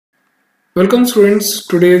Welcome students,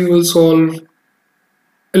 today we will solve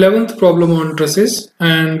 11th problem on trusses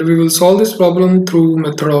and we will solve this problem through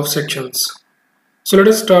method of sections. So let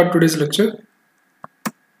us start today's lecture.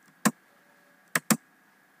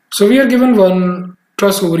 So we are given one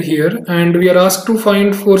truss over here and we are asked to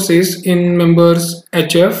find forces in members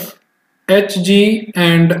HF, HG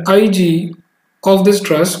and IG of this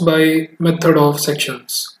truss by method of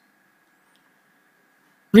sections.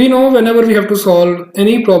 We know whenever we have to solve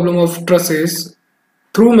any problem of trusses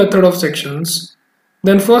through method of sections,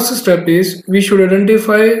 then first step is we should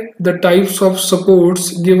identify the types of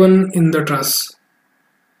supports given in the truss.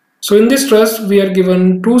 So in this truss we are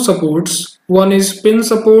given two supports. One is pin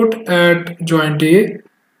support at joint A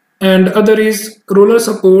and other is roller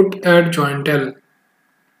support at joint L.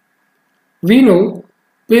 We know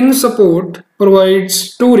pin support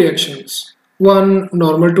provides two reactions, one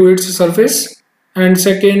normal to its surface and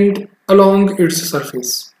second along its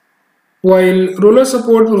surface, while roller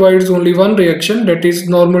support provides only one reaction, that is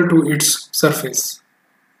normal to its surface.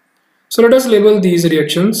 So let us label these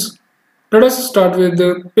reactions. Let us start with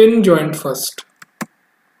the pin joint first.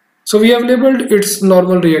 So we have labeled its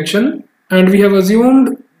normal reaction and we have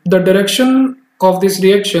assumed the direction of this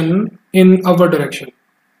reaction in our direction.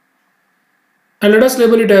 And let us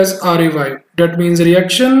label it as RAY, that means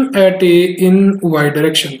reaction at A in Y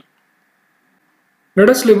direction. Let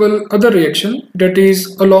us label other reaction, that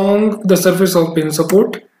is along the surface of pin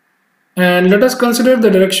support, and let us consider the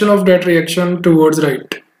direction of that reaction towards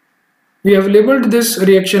right. We have labeled this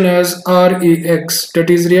reaction as RAX, that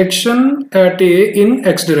is reaction at A in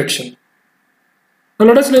X direction. Now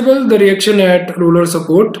let us label the reaction at roller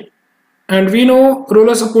support, and we know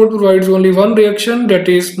roller support provides only one reaction, that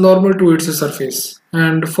is normal to its surface,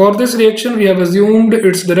 and for this reaction we have assumed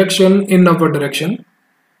its direction in upward direction.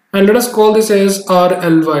 And let us call this as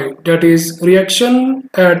RLY, that is reaction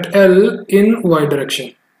at L in Y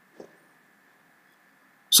direction.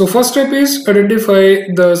 So first step is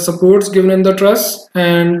identify the supports given in the truss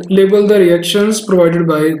and label the reactions provided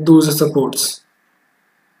by those supports.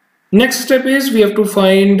 Next step is we have to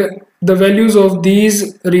find the values of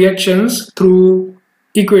these reactions through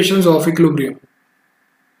equations of equilibrium.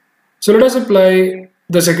 So let us apply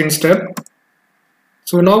the second step.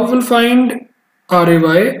 So now we will find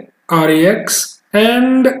RAY, RAX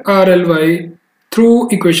and RLY through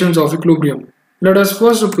equations of equilibrium. Let us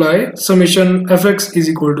first apply summation Fx is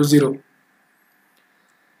equal to 0.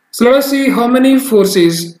 So let us see how many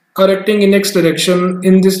forces are acting in x direction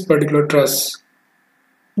in this particular truss.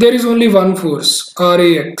 There is only one force,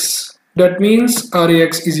 RAX. That means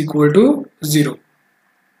RAX is equal to 0.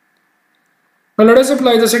 Now let us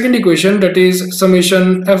apply the second equation, that is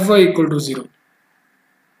summation Fy equal to 0.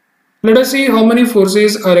 Let us see how many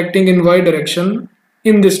forces are acting in y direction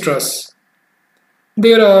in this truss.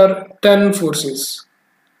 There are 10 forces.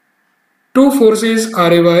 Two forces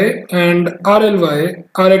RAY and RLY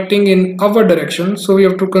are acting in upward direction, so we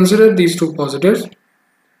have to consider these two positive,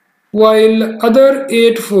 while other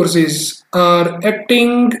 8 forces are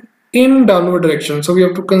acting in downward direction, so we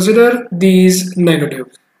have to consider these negative.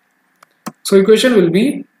 So equation will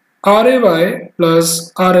be RAY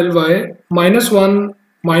plus RLY minus 1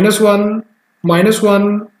 minus 1, minus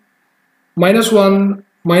 1, minus 1,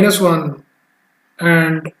 minus 1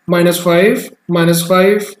 and minus 5, minus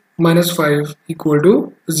 5, minus 5 equal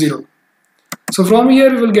to 0. So from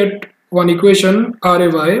here we will get one equation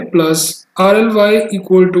RAY plus RLY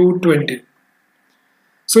equal to 20.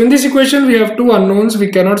 So in this equation we have two unknowns,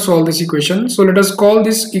 we cannot solve this equation. So let us call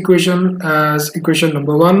this equation as equation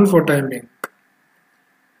number 1 for time being.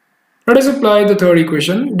 Let us apply the third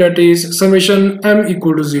equation, that is summation m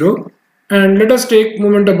equal to 0, and let us take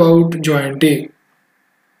moment about joint A.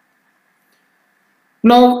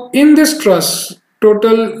 Now in this truss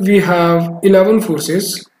total we have 11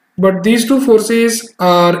 forces, but these two forces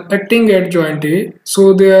are acting at joint A,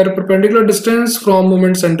 so their perpendicular distance from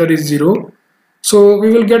moment center is 0, so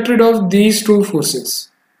we will get rid of these two forces.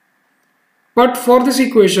 But for this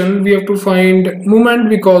equation we have to find moment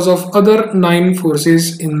because of other 9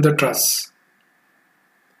 forces in the truss.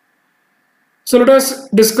 So let us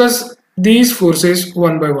discuss these forces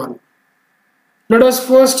one by one. Let us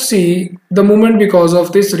first see the moment because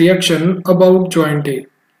of this reaction about joint A.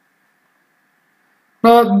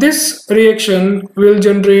 Now this reaction will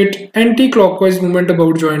generate anti-clockwise moment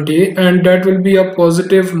about joint A, and that will be a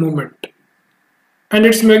positive moment. And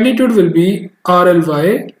its magnitude will be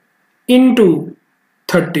RLY into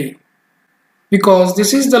 30, because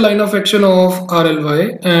this is the line of action of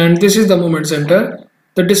RLY and this is the moment center.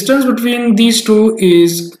 The distance between these two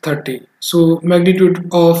is 30. So magnitude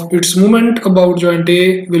of its moment about joint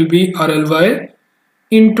A will be RLY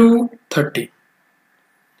into 30.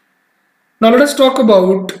 Now let us talk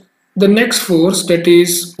about the next force, that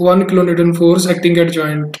is 1 kilonewton force acting at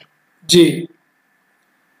joint J.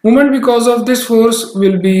 Moment because of this force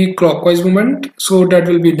will be clockwise moment, so that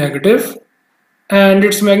will be negative, and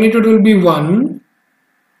its magnitude will be 1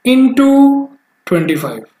 into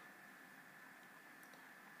 25.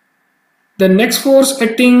 The next force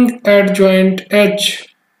acting at joint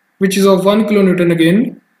H, which is of 1 kilonewton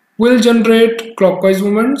again, will generate clockwise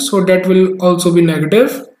moment, so that will also be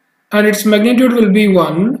negative, and its magnitude will be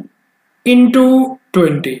 1 into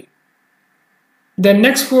 20. The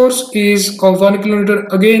next force is of 1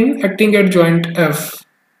 kilonewton again acting at joint F.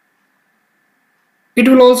 It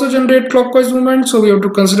will also generate clockwise movement, so we have to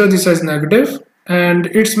consider this as negative, and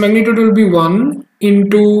its magnitude will be 1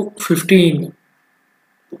 into 15.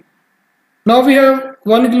 Now we have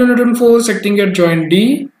 1 kilonewton force acting at joint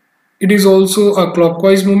D. It is also a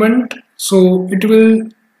clockwise movement, so it will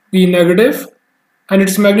be negative, and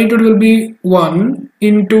its magnitude will be 1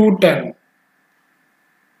 into 10.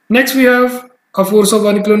 Next we have a force of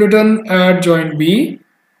 1 kilonewton at joint B.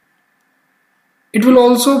 It will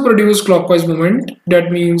also produce clockwise moment,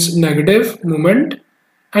 that means negative moment,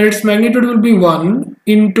 and its magnitude will be 1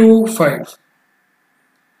 into 5.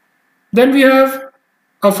 Then we have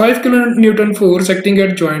a 5 kilonewton force acting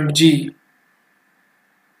at joint G.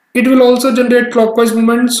 It will also generate clockwise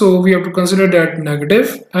moment, so we have to consider that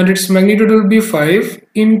negative, and its magnitude will be 5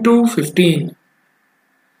 into 15.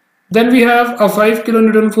 Then we have a 5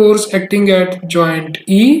 kilonewton force acting at joint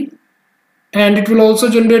E, and it will also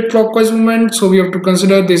generate clockwise movement, so we have to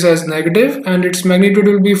consider this as negative, and its magnitude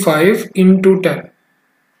will be 5 into 10.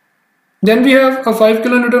 Then we have a 5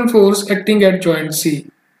 kilonewton force acting at joint C.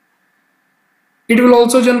 It will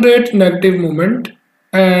also generate negative moment,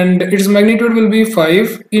 and its magnitude will be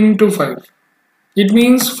 5 into 5. It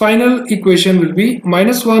means final equation will be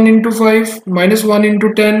minus 1 into 5, minus 1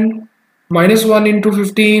 into 10, minus 1 into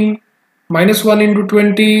 15, minus 1 into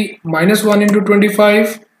 20, minus 1 into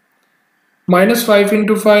 25, minus 5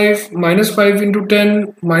 into 5, minus 5 into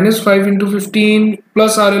 10, minus 5 into 15,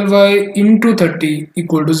 plus RLY into 30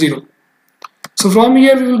 equal to 0. So from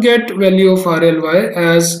here we will get value of RLY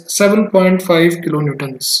as 7.5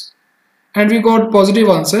 kilonewtons. And we got positive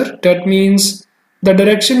answer. That means the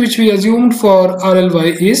direction which we assumed for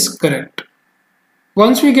RLY is correct.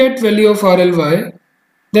 Once we get value of RLY,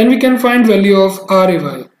 then we can find value of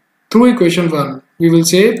RAY through equation 1. We will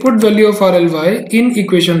say put value of RLY in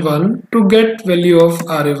equation 1 to get value of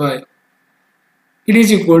RAY. It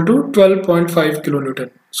is equal to 12.5 kilonewton.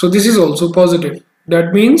 So this is also positive.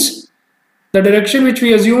 That means the direction which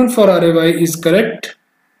we assumed for RAY is correct.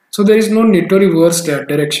 So there is no need to reverse that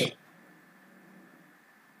direction.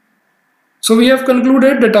 So we have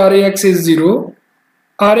concluded that RAX is 0,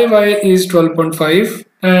 RAY is 12.5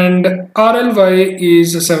 and RLY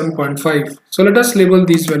is 7.5. So let us label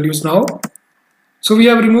these values now. So we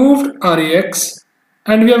have removed RAX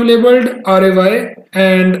and we have labeled RAY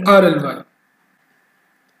and RLY.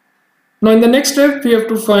 Now in the next step we have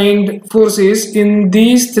to find forces in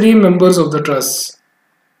these three members of the truss,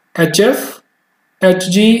 HF,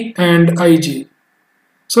 HG and IG.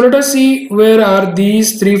 So let us see where are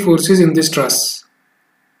these three forces in this truss.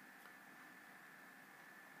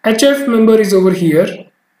 HF member is over here.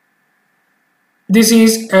 This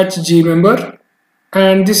is HG member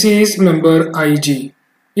and this is member IG.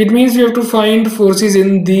 It means we have to find forces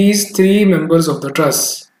in these three members of the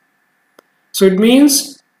truss. So it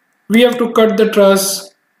means we have to cut the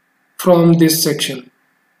truss from this section,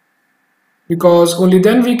 because only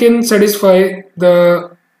then we can satisfy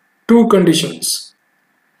the two conditions.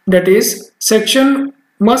 That is, section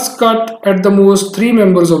must cut at the most three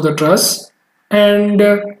members of the truss, and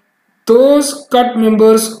those cut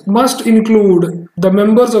members must include the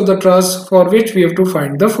members of the truss for which we have to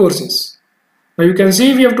find the forces. Now you can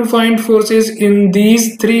see we have to find forces in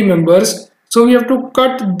these three members, so we have to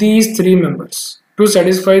cut these three members to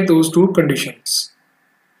satisfy those two conditions.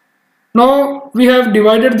 Now we have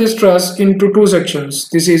divided this truss into two sections.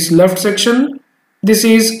 This is left section, this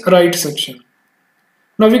is right section.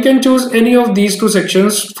 Now we can choose any of these two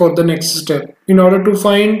sections for the next step in order to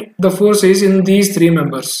find the forces in these three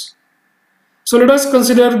members. So let us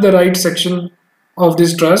consider the right section of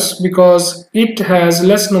this truss because it has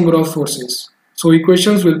less number of forces. So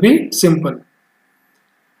equations will be simple.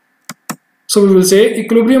 So we will say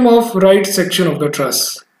equilibrium of right section of the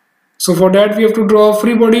truss. So for that we have to draw a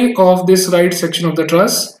free body of this right section of the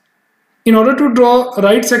truss. In order to draw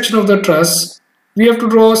right section of the truss, we have to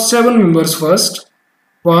draw 7 members first.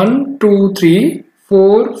 1, 2, 3,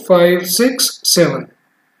 4, 5, 6, 7.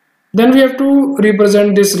 Then we have to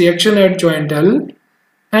represent this reaction at joint L.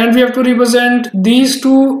 and we have to represent these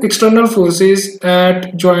two external forces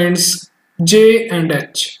at joints J and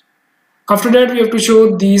H. After that, we have to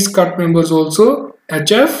show these cut members also,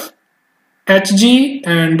 HF, HG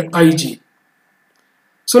and IG.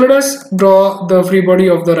 So let us draw the free body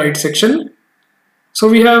of the right section. So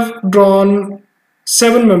we have drawn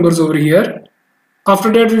 7 members over here.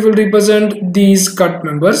 After that, we will represent these cut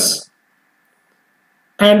members.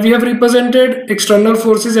 And we have represented external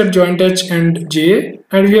forces at joint H and J,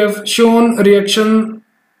 and we have shown reaction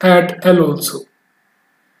at L also.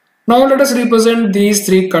 Now let us represent these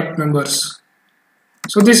 3 cut members.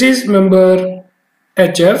 So this is member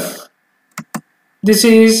HF, this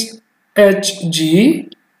is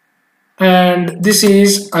HG, and this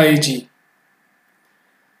is IG.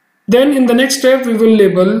 Then in the next step we will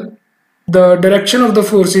label the direction of the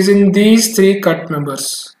forces in these 3 cut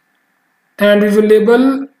members, and we will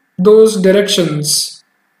label those directions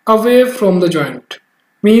away from the joint.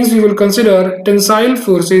 Means we will consider tensile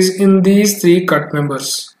forces in these 3 cut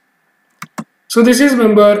members. So this is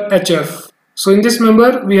member HF. So in this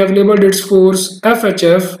member we have labeled its force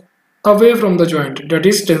FHF away from the joint, that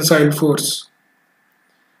is tensile force.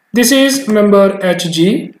 This is member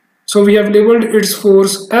HG. So we have labeled its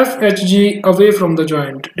force FHG away from the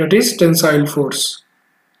joint, that is tensile force.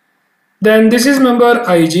 Then this is member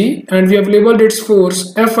IG, and we have labeled its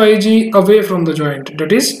force FIG away from the joint,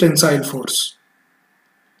 that is tensile force.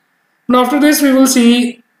 Now after this we will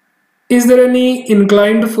see, is there any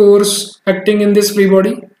inclined force acting in this free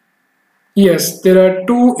body? Yes, there are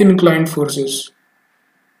 2 inclined forces.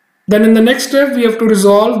 Then in the next step we have to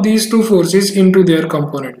resolve these 2 forces into their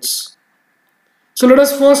components. So let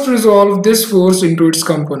us first resolve this force into its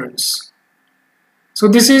components. So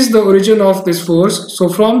this is the origin of this force. So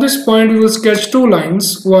from this point we will sketch 2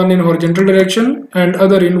 lines, one in horizontal direction and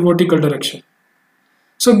other in vertical direction.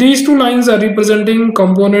 So these 2 lines are representing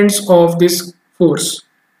components of this force.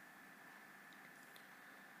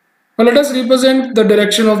 Now let us represent the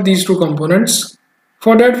direction of these 2 components.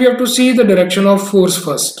 For that we have to see the direction of force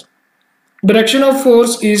first. Direction of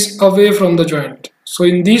force is away from the joint. So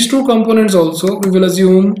in these 2 components also we will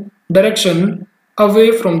assume direction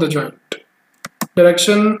away from the joint.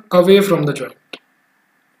 Direction away from the joint.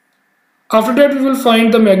 After that we will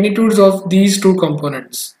find the magnitudes of these 2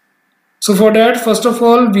 components. So for that, first of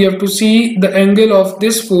all we have to see the angle of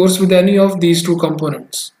this force with any of these 2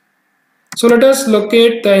 components. So let us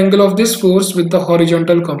locate the angle of this force with the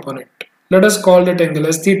horizontal component. Let us call that angle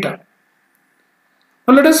as theta.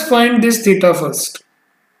 Now let us find this theta first.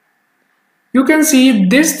 You can see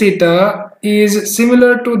this theta is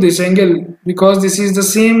similar to this angle because this is the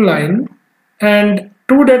same line, and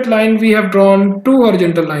to that line we have drawn 2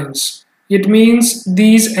 horizontal lines. It means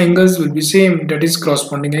these angles will be same, that is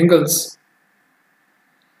corresponding angles.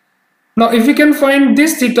 Now if we can find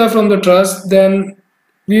this theta from the truss, then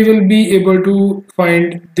we will be able to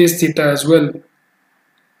find this theta as well.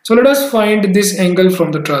 So let us find this angle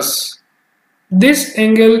from the truss. This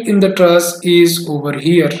angle in the truss is over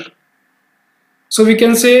here. So we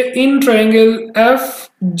can say in triangle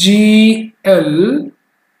FGL,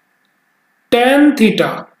 tan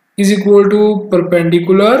theta is equal to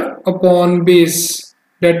perpendicular upon base.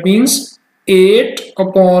 That means 8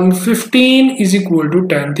 upon 15 is equal to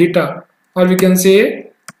tan theta. Or we can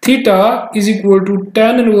say theta is equal to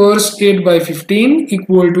tan inverse 8 by 15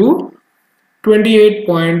 equal to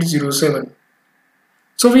 28.07.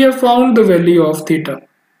 So we have found the value of theta.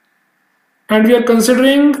 And we are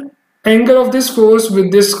considering angle of this force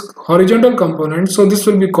with this horizontal component. So this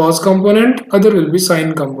will be cos component, other will be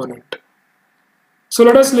sine component. So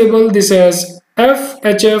let us label this as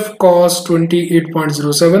FHF cos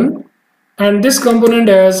 28.07 and this component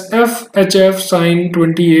as FHF sine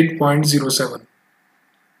 28.07.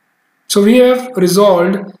 So we have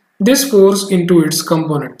resolved this force into its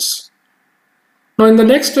components. Now in the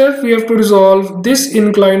next step we have to resolve this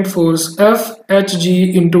inclined force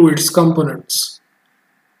FHG into its components.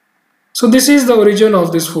 So this is the origin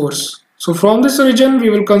of this force. So from this origin we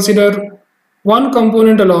will consider one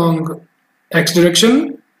component along x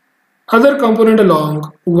direction, other component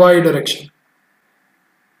along y direction.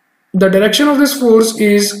 The direction of this force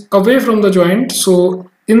is away from the joint, so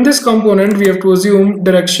in this component we have to assume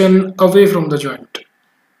direction away from the joint.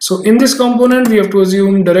 So in this component we have to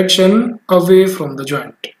assume direction away from the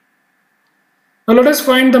joint. Now let us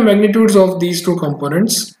find the magnitudes of these 2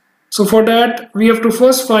 components. So for that we have to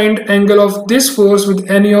first find angle of this force with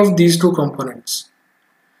any of these 2 components.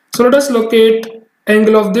 So let us locate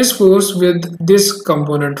angle of this force with this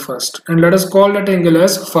component first, and let us call that angle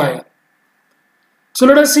as phi. So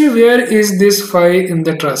let us see where is this phi in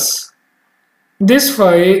the truss. This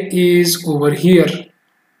phi is over here.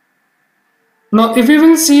 Now if we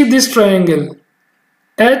will see this triangle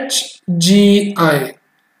HGI,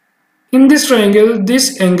 in this triangle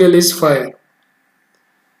this angle is phi,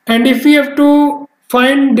 and if we have to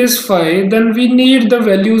find this phi, then we need the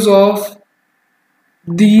values of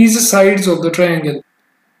these sides of the triangle,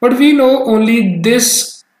 but we know only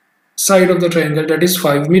this side of the triangle, that is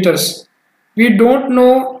 5 meters. We don't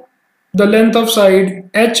know the length of side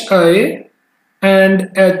HI and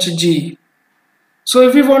HG. So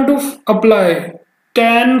if we want to apply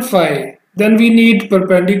tan phi, then we need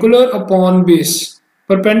perpendicular upon base.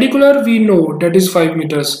 Perpendicular we know, that is 5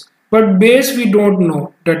 meters, but base we don't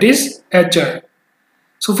know, that is HI.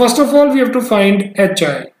 So first of all we have to find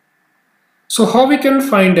HI. So how we can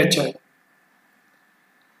find HI?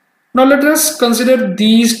 Now let us consider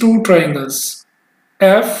these two triangles,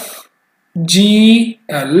 FGL,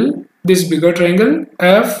 this bigger triangle,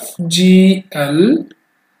 FGL.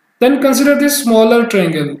 Then consider this smaller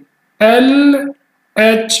triangle,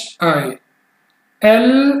 LHI,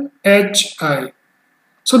 LHI.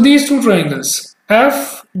 So these two triangles,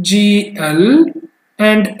 FGL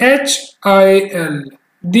and HIL,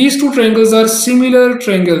 these two triangles are similar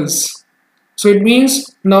triangles. So it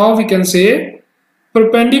means now we can say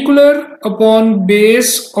perpendicular upon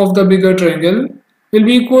base of the bigger triangle will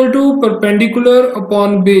be equal to perpendicular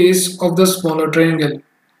upon base of the smaller triangle.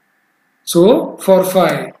 So for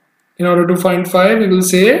phi, in order to find phi, we will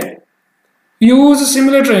say use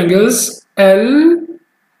similar triangles LFG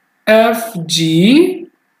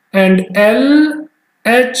and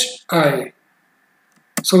LHI.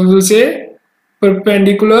 So we will say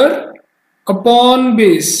perpendicular upon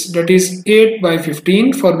base, that is 8 by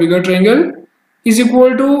 15 for bigger triangle, is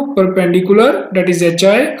equal to perpendicular, that is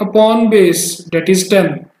HI, upon base, that is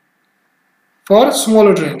 10 for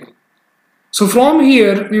smaller triangle. So from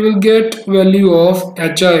here we will get value of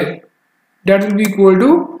HI, that will be equal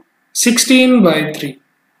to 16 by 3.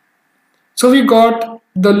 So we got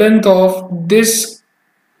the length of this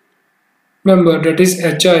member, that is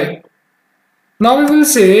HI. Now we will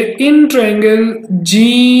say in triangle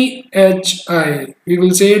GHI, we will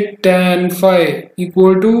say tan phi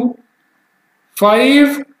equal to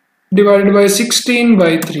 5 divided by 16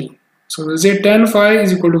 by 3. So we will say tan phi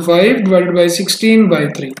is equal to 5 divided by 16 by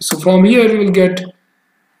 3. So from here we will get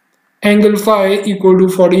angle phi equal to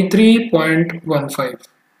 43.15.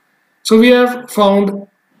 So we have found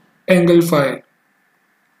angle phi.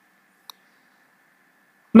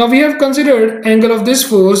 Now we have considered angle of this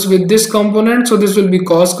force with this component, so this will be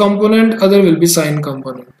cos component, other will be sine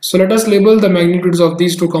component. So let us label the magnitudes of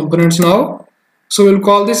these two components now. So we'll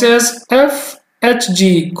call this as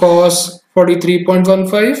FHG cos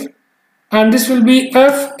 43.15 and this will be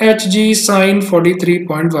FHG sine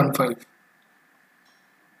 43.15.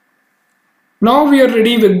 Now we are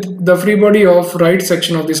ready with the free body of right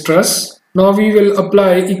section of this truss. Now we will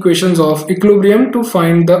apply equations of equilibrium to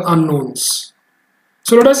find the unknowns.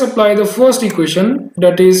 So let us apply the first equation,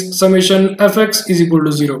 that is summation fx is equal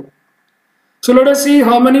to 0. So let us see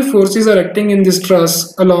how many forces are acting in this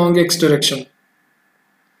truss along x direction.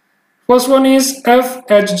 First one is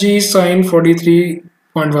FHG sine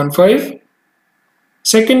 43.15.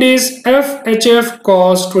 Second is FHF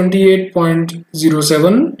cos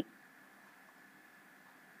 28.07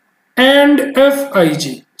 and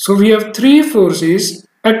FIG. So we have three forces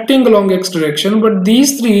acting along x direction, but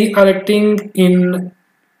these three are acting in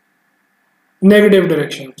negative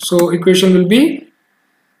direction. So equation will be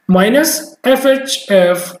minus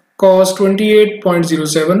FHF cos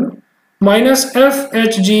 28.07 minus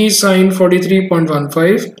FHG sine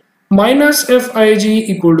 43.15 minus FIG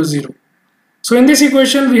equal to 0. So in this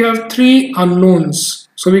equation we have three unknowns,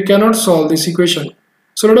 so we cannot solve this equation.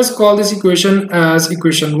 So let us call this equation as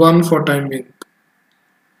equation 1 for time being.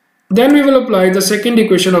 Then we will apply the second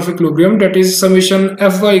equation of equilibrium, that is summation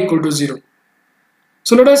Fy equal to 0.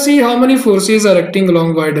 So let us see how many forces are acting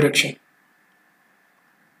along y direction.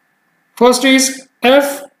 First is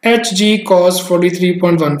FHG cos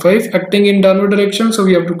 43.15 acting in downward direction, so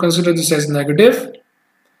we have to consider this as negative.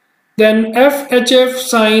 Then FHF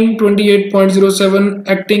sine 28.07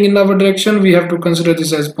 acting in our direction, we have to consider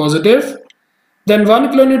this as positive. Then 1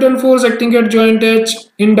 kilonewton force acting at joint H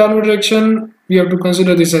in downward direction, we have to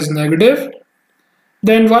consider this as negative.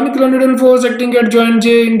 Then 1 kilonewton force acting at joint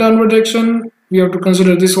J in downward direction, we have to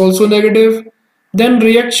consider this also negative. Then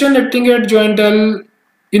reaction acting at joint L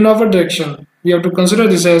in upward direction, we have to consider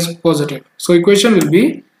this as positive. So equation will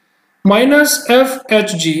be minus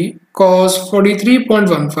FHG cos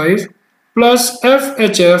 43.15 plus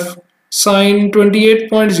FHF sine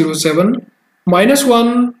 28.07 minus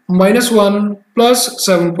 1 plus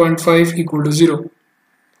 7.5 equal to 0.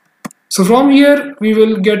 So from here we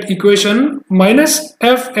will get equation minus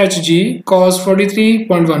FHG cos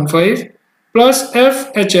 43.15 plus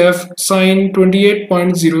FHF sin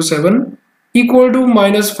 28.07 equal to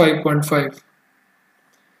minus 5.5.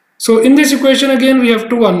 So in this equation again we have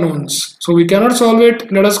two unknowns. So we cannot solve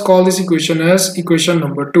it. Let us call this equation as equation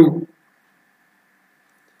number 2.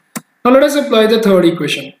 Now let us apply the third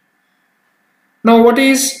equation. Now what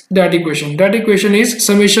is that equation? That equation is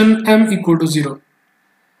summation m equal to 0.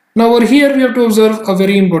 Now over here we have to observe a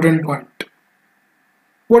very important point.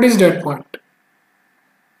 What is that point?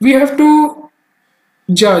 We have to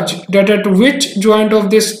judge that at which joint of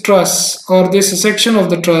this truss or this section of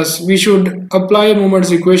the truss we should apply a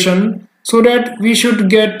moment's equation so that we should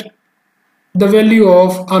get the value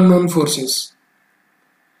of unknown forces.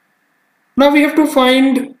 Now we have to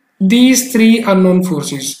find these three unknown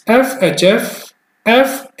forces FHF,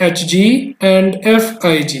 FHG and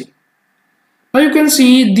FIG. Now you can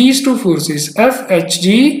see these two forces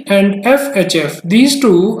FHG and FHF, these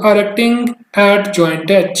two are acting at joint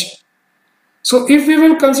H. So if we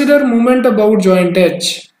will consider movement about joint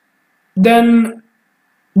H, then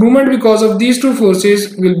movement because of these two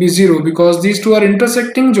forces will be 0 because these two are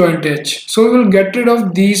intersecting joint H. So we will get rid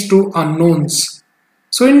of these two unknowns.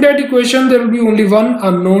 So in that equation there will be only one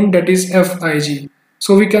unknown, that is FIG.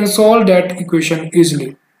 So we can solve that equation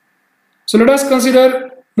easily. So let us consider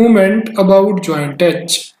movement about joint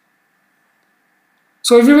H.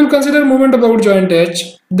 So if we will consider movement about joint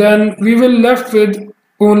H, then we will left with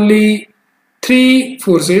only three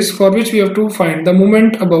forces for which we have to find the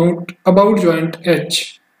moment about joint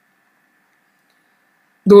H.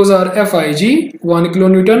 Those are FIG 1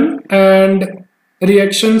 kN and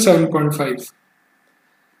reaction 7.5.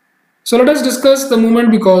 So let us discuss the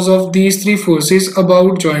moment because of these three forces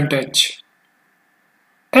about joint H.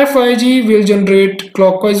 FIG will generate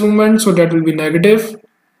clockwise movement, so that will be negative,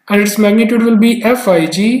 and its magnitude will be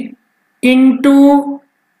FIG into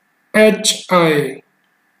HI.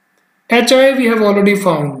 HI we have already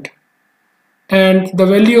found, and the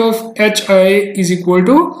value of HI is equal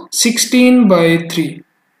to 16 by 3.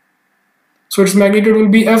 So its magnitude will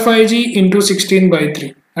be FIG into 16 by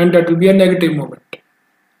 3, and that will be a negative moment.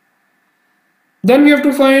 Then we have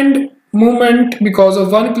to find moment because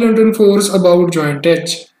of 1 kN force about joint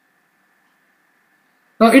H.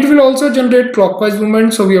 Now it will also generate clockwise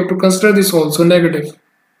movement, so we have to consider this also negative.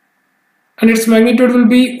 And its magnitude will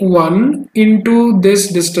be 1 into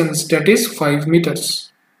this distance, that is 5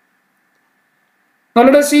 meters. Now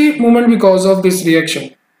let us see movement because of this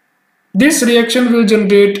reaction. This reaction will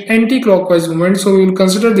generate anti-clockwise movement, so we will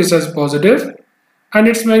consider this as positive, and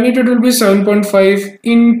its magnitude will be 7.5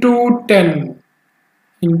 into 10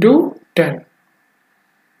 into 10.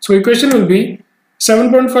 So equation will be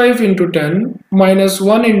 7.5 into 10 minus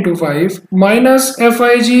 1 into 5 minus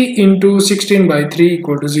FIG into 16 by 3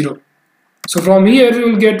 equal to 0. So from here we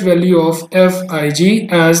will get value of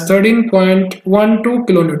FIG as 13.12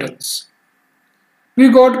 kilonewtons. We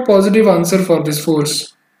got positive answer for this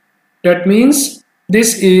force. That means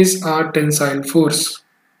this is our tensile force.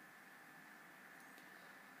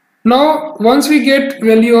 Now once we get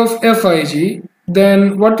value of FIG,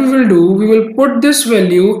 then what we will do, we will put this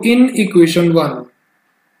value in equation 1.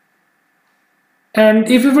 And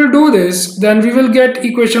if we will do this, then we will get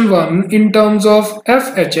equation 1 in terms of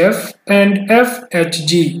FHF and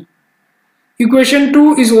FHG. Equation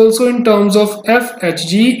 2 is also in terms of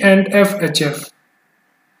FHG and FHF.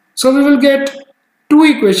 So we will get two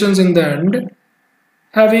equations in the end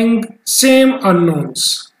having same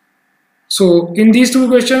unknowns. So in these two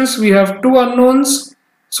equations we have two unknowns,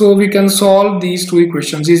 so we can solve these two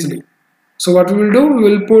equations easily. So what we will do, we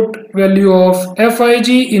will put value of FIG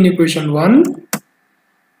in equation 1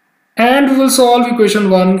 and we will solve equation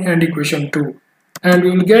 1 and equation 2, and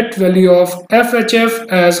we will get value of FHF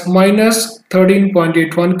as minus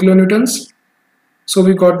 13.81 kilonewtons. So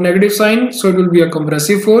we got negative sign, so it will be a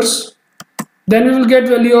compressive force. Then we will get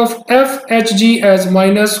value of FHG as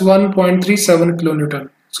minus 1.37 kilonewton.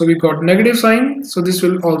 So we got negative sign, so this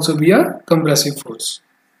will also be a compressive force.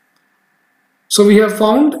 So we have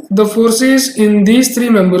found the forces in these three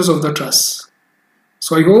members of the truss.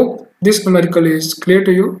 So I hope this numerical is clear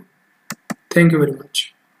to you. Thank you very much.